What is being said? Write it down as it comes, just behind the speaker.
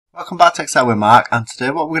Welcome back to Excel with Mark, and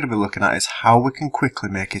today what we're going to be looking at is how we can quickly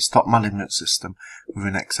make a stock management system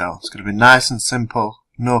within Excel. It's going to be nice and simple,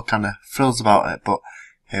 no kind of frills about it, but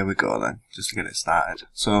here we go then, just to get it started.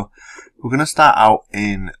 So we're going to start out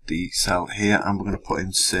in the cell here and we're going to put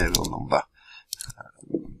in serial number.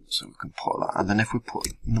 So we can put that, and then if we put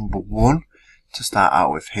number 1 to start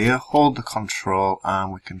out with here, hold the control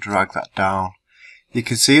and we can drag that down. You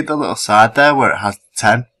can see the little side there where it has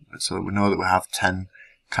 10, so we know that we have 10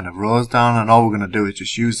 kind of rows down, and all we're going to do is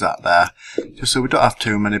just use that there, just so we don't have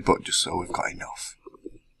too many, but just so we've got enough.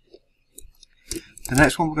 The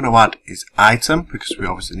next one we're going to add is item, because we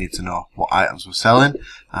obviously need to know what items we're selling,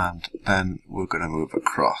 and then we're going to move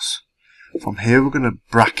across. From here we're going to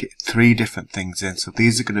bracket 3 different things in, so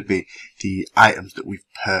these are going to be the items that we've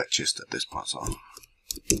purchased at this point.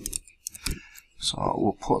 So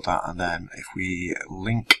we'll put that, and then if we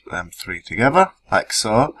link them 3 together, like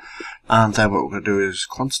so, and then what we're going to do is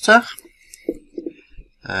quantity,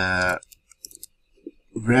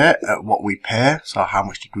 rate at what we pay, so how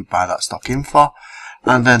much did we buy that stock in for,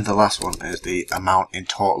 and then the last one is the amount in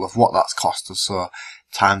total of what that's cost us, so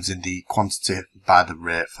times in the quantity by the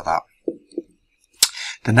rate for that.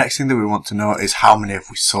 The next thing that we want to know is how many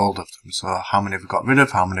have we sold of them. So how many have we got rid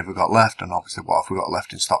of, how many have we got left, and obviously what have we got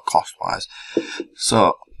left in stock cost wise.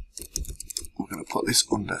 So we're going to put this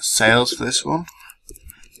under sales for this one.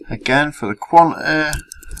 Again for the quantity,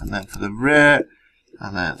 and then for the rate,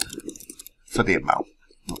 and then for the amount.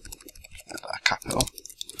 Make that capital.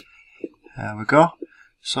 There we go.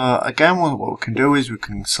 So again, what we can do is we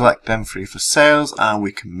can select them 3 for sales, and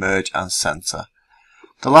we can merge and center.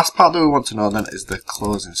 The last part that we want to know then is the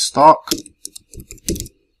closing stock,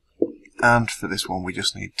 and for this one we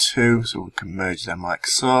just need 2, so we can merge them like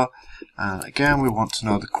so. And again we want to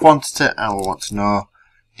know the quantity, and we want to know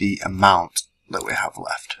the amount that we have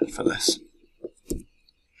left for this.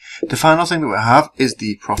 The final thing that we have is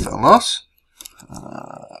the profit and loss.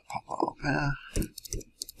 Pop that up here.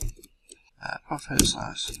 Profit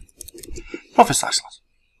slash loss.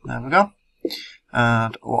 There we go.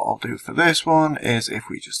 And what I'll do for this one is if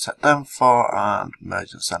we just set them 4 and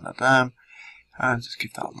merge and center them, and just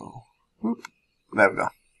give that a little whoop. There we go,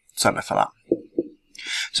 center for that.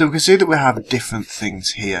 So we can see that we have different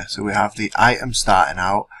things here. So we have the item starting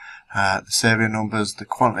out, the serial numbers, the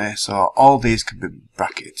quantity, so all these can be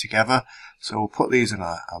bracketed together. So we'll put these in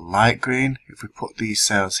a light green. If we put these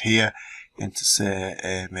cells here into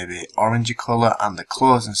say maybe orangey colour, and the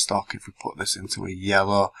closing stock, if we put this into a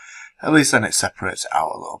yellow, at least then it separates it out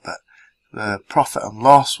a little bit. The profit and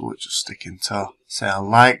loss we'll just stick into say a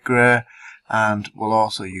light grey, and we'll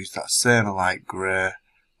also use that same light grey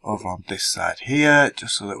over on this side here,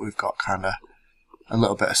 just so that we've got kind of a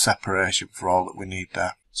little bit of separation for all that we need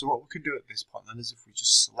there. So what we can do at this point then is if we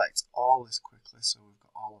just select all this quickly, so we've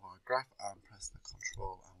got all of our graph, and press the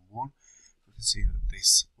Control and 1, we can see that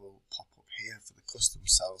this will pop up here for the custom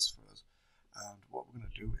cells for us. And what we're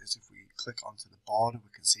going to do is if we click onto the border,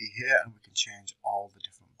 we can see here, and we can change all the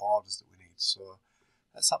different borders that we need. So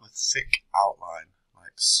let's have a thick outline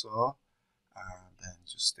like so, and then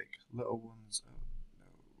just stick little ones.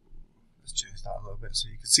 Let's change that a little bit,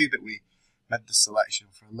 so you can see that we made the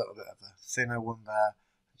selection for a little bit of a thinner one there.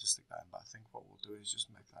 Just stick that in, but I think what we'll do is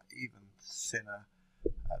just make that even thinner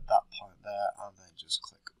at that point there, and then just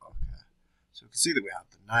click OK. So we can see that we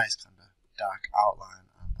have the nice kind of dark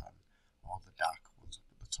outline, and then all the dark ones up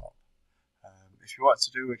at the top. If you want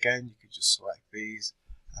to do again, you could just select these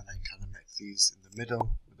and then kind of make these in the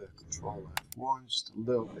middle with the Control F1, just a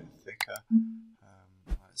little bit thicker,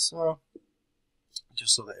 like so,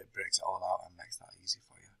 just so that it breaks it all out and makes that easy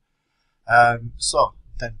for you. So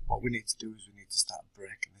then what we need to do is we need to start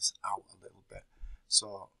breaking this out a little bit.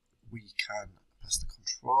 So we can press the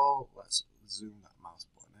Control, let's zoom that mouse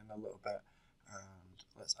button in a little bit, and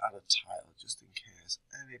let's add a title just in case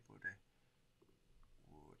anybody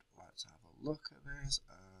would like to have a look at this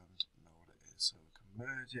and know what it is. So we can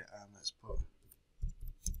merge it, and let's put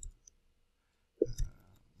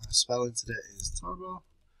my spelling today is terrible.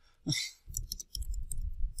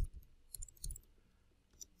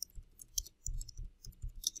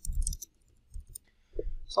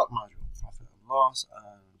 Stock management, profit and loss,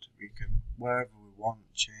 and we can, wherever we want,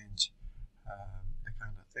 change the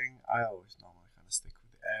kind of thing. I always normally kind of stick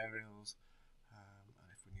with the aerials, and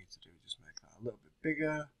if we need to do, just make that a little bit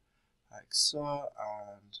bigger, like so,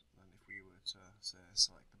 and then if we were to say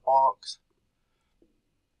select the box,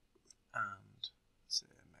 and say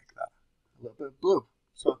make that a little bit blue,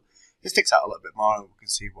 so it sticks out a little bit more, and we can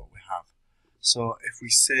see what we have. So if we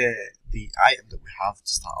say the item that we have to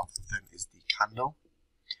start off with then is the candle,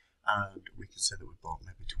 and we can say that we bought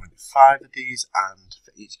maybe 25 of these, and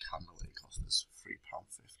for each candle it cost us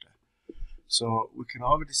 £3.50. So we can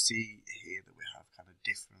already see here that we have kind of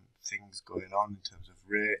different things going on in terms of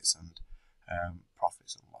rates and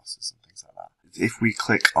profits and losses and things like that. If we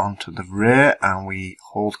click onto the rate and we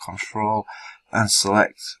hold control and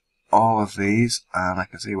select all of these, and I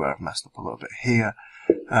can see where I've messed up a little bit here,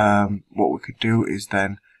 what we could do is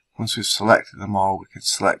then, once we've selected them all, we can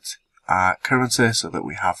select our currency so that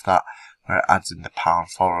we have that where it adds in the pound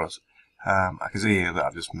for us. I can see here that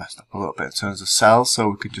I've just messed up a little bit in terms of cells, so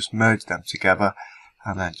we can just merge them together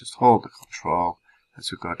and then just hold the control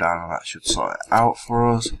as we go down, and that should sort it out for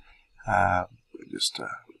us. Just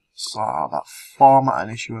sort out that format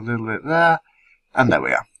and issue a little bit there, and there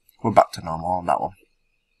we are. We're back to normal on that one.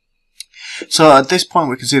 So at this point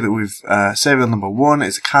we can see that we've serial number 1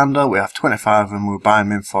 is a candle. We have 25 of them. We're buying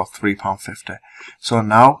them in for £3.50. So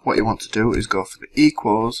now what you want to do is go for the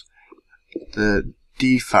equals, the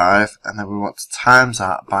D5, and then we want to times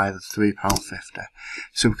that by the £3.50.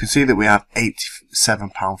 So we can see that we have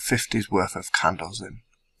 £87.50 worth of candles in.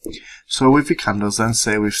 So with your candles, then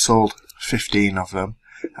say we've sold 15 of them,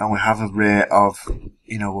 and we have a rate of,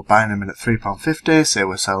 we're buying them in at £3.50, say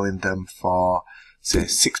we're selling them for, say,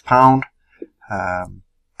 £6.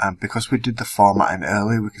 And because we did the formatting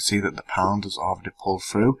earlier, we can see that the pound has already pulled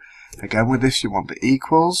through. Again, with this, you want the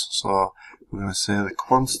equals, so we're going to say the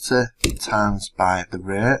quantity times by the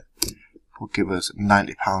rate will give us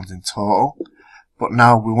 £90 in total. But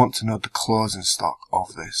now we want to know the closing stock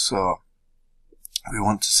of this, so we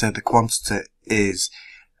want to say the quantity is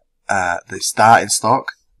the starting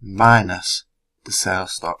stock minus the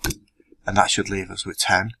sales stock, and that should leave us with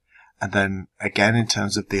 10. And then again, in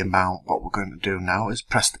terms of the amount, what we're going to do now is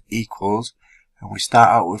press the equals, and we start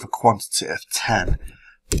out with a quantity of 10.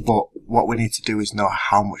 But what we need to do is know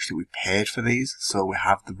how much that we paid for these. So we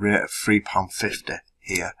have the rate of £3.50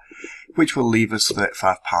 here, which will leave us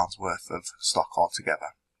 £35 worth of stock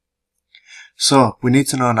altogether. So we need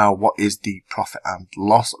to know now what is the profit and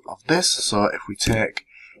loss of this. So if we take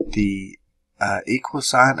the equal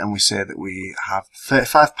sign and we say that we have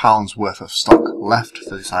 £35 worth of stock left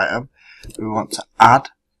for this item, we want to add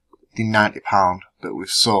the £90 that we've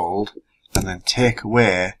sold and then take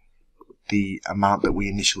away the amount that we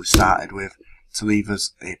initially started with to leave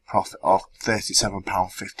us a profit of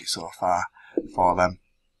 £37.50 so far for them.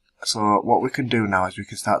 So what we can do now is we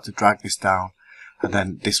can start to drag this down, and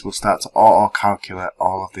then this will start to auto calculate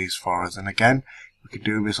all of these for us. And again, we can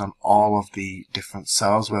do this on all of the different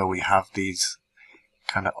cells where we have these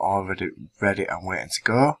kind of already ready and waiting to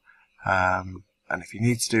go. And if you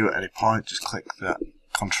need to do at any point, just click that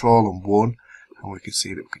Control and 1, and we can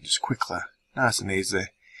see that we can just quickly, nice and easy,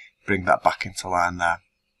 bring that back into line there.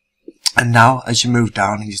 And now as you move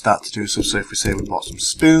down and you start to do so if we say we bought some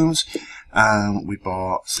spoons, we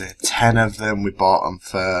bought, say, 10 of them, we bought them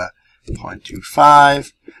for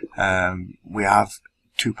 £0.25, we have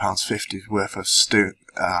 £2.50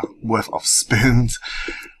 worth of spoons.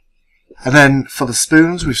 And then for the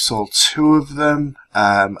spoons, we've sold 2 of them,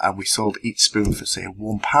 and we sold each spoon for, say,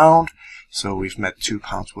 £1. So we've made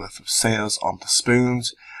 £2 worth of sales on the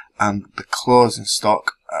spoons. And the closing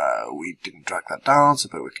stock, we didn't drag that down,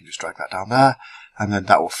 but we can just drag that down there. And then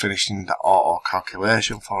that will finish in the auto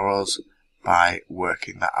calculation for us by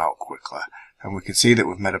working that out quickly. And we can see that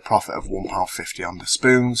we've made a profit of £1.50 on the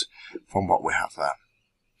spoons from what we have there.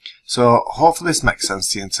 So hopefully this makes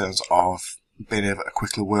sense to you in terms of being able to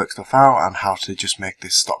quickly work stuff out and how to just make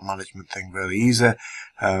this stock management thing really easy.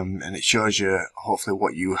 And it shows you hopefully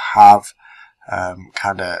what you have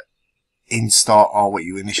kind of in stock, or what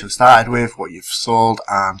you initially started with, what you've sold,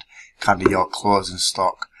 and kind of your closing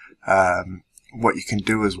stock. What you can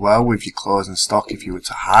do as well with your closing stock, if you were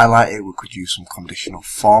to highlight it, we could use some conditional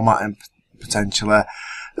formatting potentially.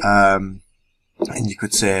 And you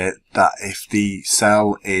could say that if the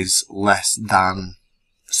cell is less than,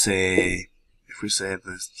 say, if we say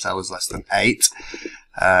the cell is less than 8,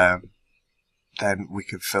 then we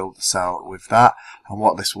can fill the cell with that. And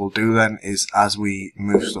what this will do then is, as we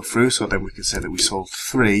move stuff through, so then we can say that we sold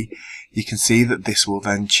 3, you can see that this will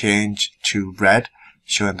then change to red,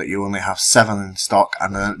 showing that you only have 7 in stock.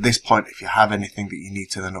 And then at this point, if you have anything that you need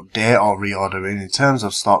to then update or reorder in terms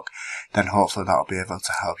of stock, then hopefully that'll be able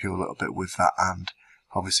to help you a little bit with that, and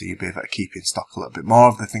obviously you'll be able to keep in stock a little bit more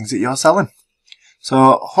of the things that you're selling.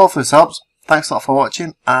 So hopefully this helps. Thanks a lot for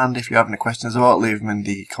watching, and if you have any questions about it, leave them in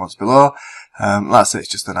the comments below. Like I say, it's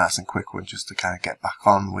just a nice and quick one just to kind of get back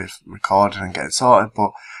on with recording and getting sorted,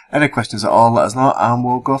 but any questions at all, let us know and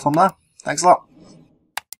we'll go from there. Thanks a lot.